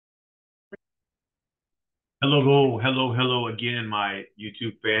Hello again, my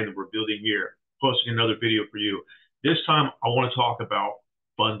YouTube fan that we're building here, posting another video for you. This time, I want to talk about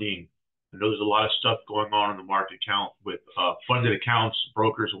funding. I know there's a lot of stuff going on in the market account with funded accounts,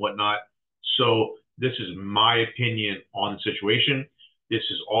 brokers, and whatnot. So this is my opinion on the situation. This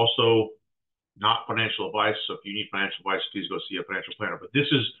is also not financial advice. So if you need financial advice, please go see a financial planner. But this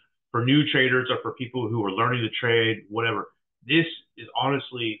is for new traders or for people who are learning to trade, whatever. This is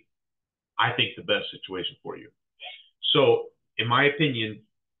honestly, I think, the best situation for you. So, in my opinion,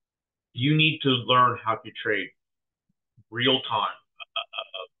 you need to learn how to trade real time.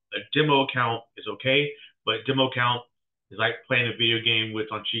 A demo account is okay, but a demo account is like playing a video game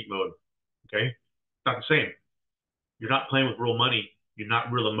with on cheat mode. Okay, it's not the same. You're not playing with real money. You're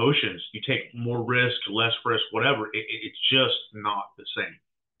not real emotions. You take more risk, less risk, whatever. It's just not the same.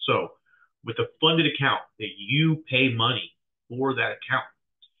 So, with a funded account, that you pay money for that account,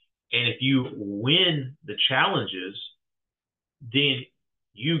 and if you win the challenges, then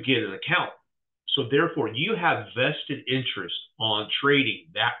you get an account. So therefore, you have vested interest on trading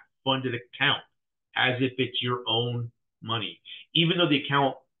that funded account as if it's your own money. Even though the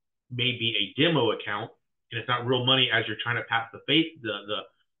account may be a demo account and it's not real money as you're trying to pass the phase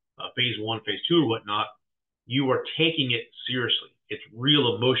one, phase two, or whatnot, you are taking it seriously. It's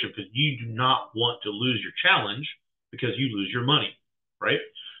real emotion because you do not want to lose your challenge because you lose your money, right?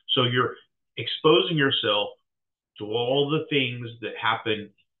 So you're exposing yourself to all the things that happen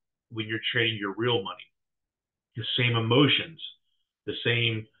when you're trading your real money. The same emotions, the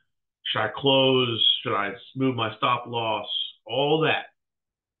same, should I close? Should I move my stop loss? All that.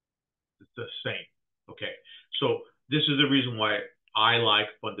 It's the same. Okay. So this is the reason why I like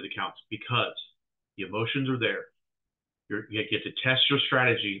funded accounts, because the emotions are there. You get to test your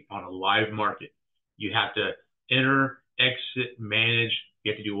strategy on a live market. You have to enter, exit, manage.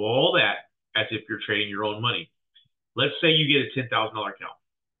 You have to do all that as if you're trading your own money. Let's say you get a $10,000 account,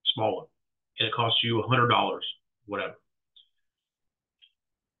 small one, and it costs you $100, whatever.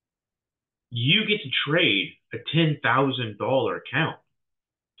 You get to trade a $10,000 account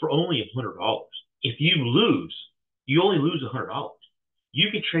for only $100. If you lose, you only lose $100. You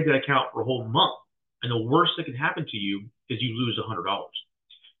can trade that account for a whole month, and the worst that can happen to you is you lose $100.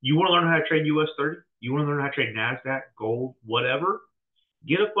 You want to learn how to trade US 30? You want to learn how to trade NASDAQ, gold, whatever?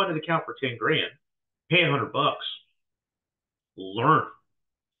 Get a funded account for 10 grand, pay $100, learn,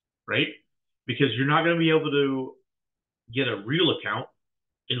 right? Because you're not going to be able to get a real account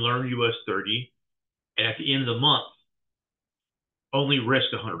and learn US 30, and at the end of the month, only risk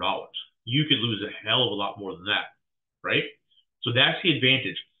 $100. You could lose a hell of a lot more than that, right? So that's the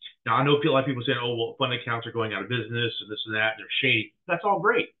advantage. Now, I know a lot of people saying, oh, well, fund accounts are going out of business and this and that, and they're shady. That's all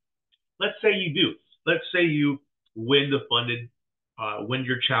great. Let's say you do. Let's say you win the funded, win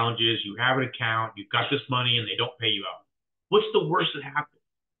your challenges, you have an account, you've got this money, and they don't pay you out. What's the worst that happened?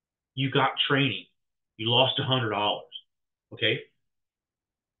 You got training. You lost $100. Okay?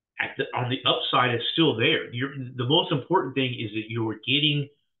 On the upside, it's still there. The most important thing is that you're getting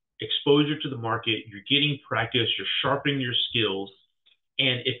exposure to the market, you're getting practice, you're sharpening your skills,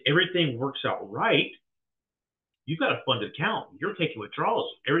 and if everything works out right, you've got a funded account. You're taking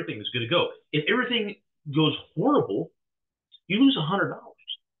withdrawals. Everything is good to go. If everything goes horrible, you lose $100.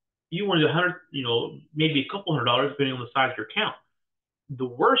 You want maybe a couple $100 depending on the size of your account. The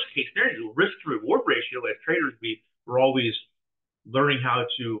worst case scenario, risk to reward ratio, as traders, we're always learning how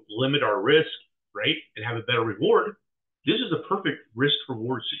to limit our risk, right, and have a better reward. This is a perfect risk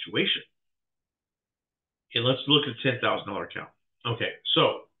reward situation. And let's look at a $10,000 account. Okay,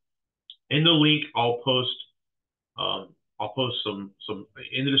 so in the link, I'll post some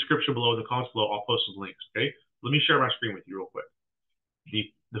in the description below, in the comments below. I'll post some links. Okay, let me share my screen with you real quick.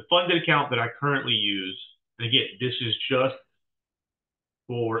 The funded account that I currently use, and again, this is just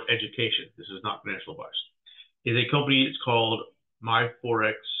for education. This is not financial advice. Is a company. It's called My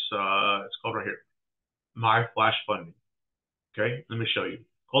ForEx. It's called right here, My Flash Funding. Okay, let me show you.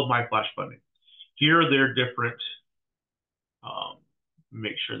 Called My Flash Funding. Here they're different.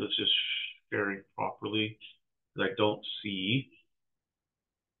 Make sure this is sharing properly, because I don't see.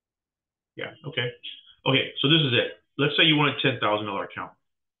 Yeah, okay. Okay, so this is it. Let's say you want a $10,000 account.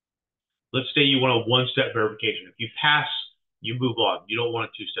 Let's say you want a one-step verification. If you pass, you move on. You don't want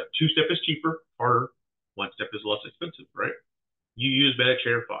a two-step. Two-step is cheaper, harder. One-step is less expensive, right? You use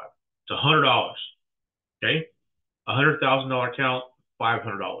MetaTrader 5. It's $100. Okay? $100,000 account,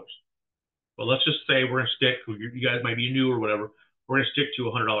 $500. But let's just say we're going to stick, you guys might be new or whatever, we're going to stick to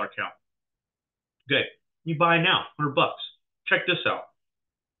a $100 account. Okay, you buy now, $100. Check this out.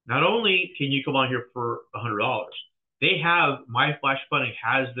 Not only can you come on here for $100, they have, My Flash Funding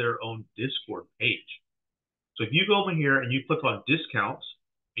has their own Discord page. So if you go over here and you click on discounts,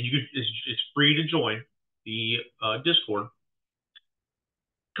 and it's free to join the Discord.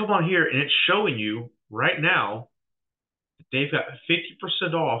 Come on here, and it's showing you right now that they've got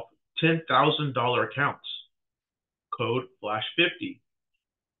 50% off $10,000 accounts. Code Flash50.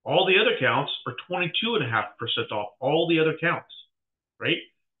 All the other accounts are 22.5% off all the other accounts, right?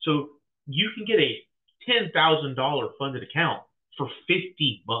 So you can get a $10,000 funded account for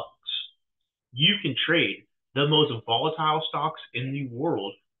 50 bucks. You can trade the most volatile stocks in the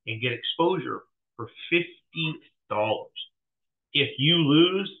world and get exposure for $50. If you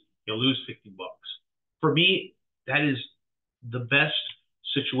lose, you'll lose 50 bucks. For me, that is the best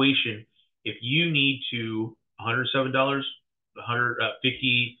situation. If you need to $107,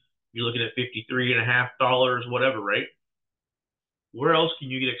 150, you're looking at $53.50, whatever, right? Where else can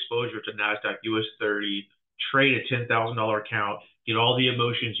you get exposure to NASDAQ US 30, trade a $10,000 account, get all the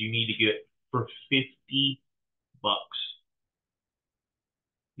emotions you need to get for 50 bucks?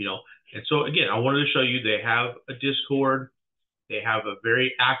 You know, and so again, I wanted to show you they have a Discord, they have a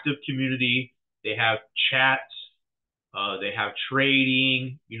very active community, they have chats, they have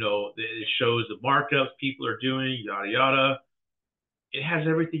trading, you know, it shows the markups people are doing, yada yada. It has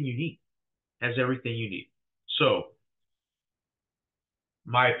everything you need. Has everything you need. So,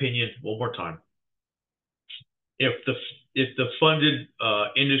 my opinion, one more time. If the funded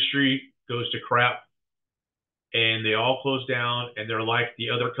industry goes to crap and they all close down and they're like the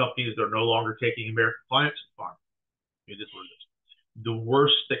other companies that are no longer taking American clients, fine. It is what it is. The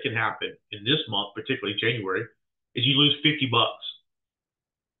worst that can happen in this month, particularly January, is you lose 50 bucks.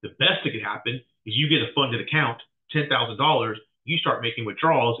 The best that can happen is you get a funded account, $10,000, you start making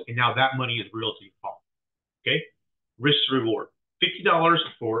withdrawals, and now that money is real to your pocket. Okay? Risk to reward. $50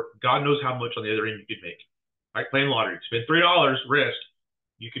 for God knows how much on the other end you could make. Like playing lottery. Spend $3, risk,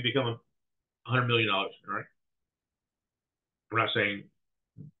 you could become $100 million, right? I'm not saying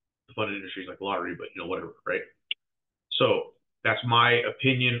the funded industry is like a lottery, but you know, whatever, right? So that's my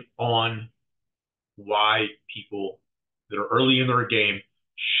opinion on why people that are early in their game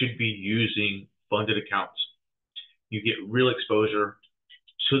should be using funded accounts. You get real exposure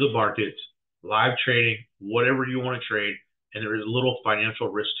to the markets, live trading, whatever you want to trade, and there is little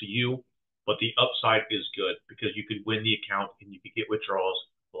financial risk to you, but the upside is good because you could win the account and you could get withdrawals,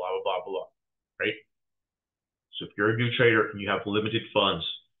 blah, blah, blah, blah, right? So if you're a new trader and you have limited funds,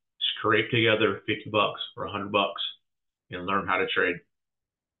 scrape together 50 bucks or 100 bucks and learn how to trade.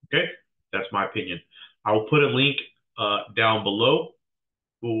 Okay? That's my opinion. I will put a link down below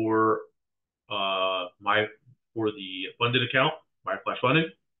for the funded account, my Flash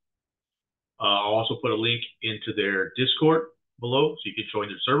Funded. I'll also put a link into their Discord below so you can join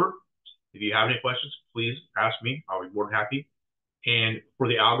their server. If you have any questions, please ask me. I'll be more than happy. And for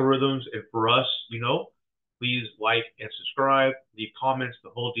the algorithms and for us, you know, please like and subscribe, leave comments, the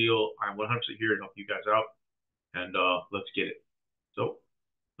whole deal. I'm 100% here to help you guys out. And let's get it. So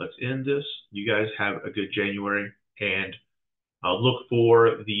let's end this. You guys have a good January. And look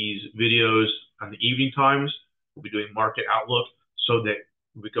for these videos on the evening times. We'll be doing market outlook so that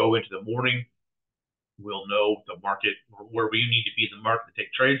when we go into the morning, we'll know the market, where we need to be in the market to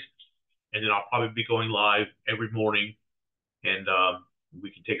take trades. And then I'll probably be going live every morning, and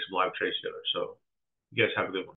we can take some live trades together. So you guys have a good one.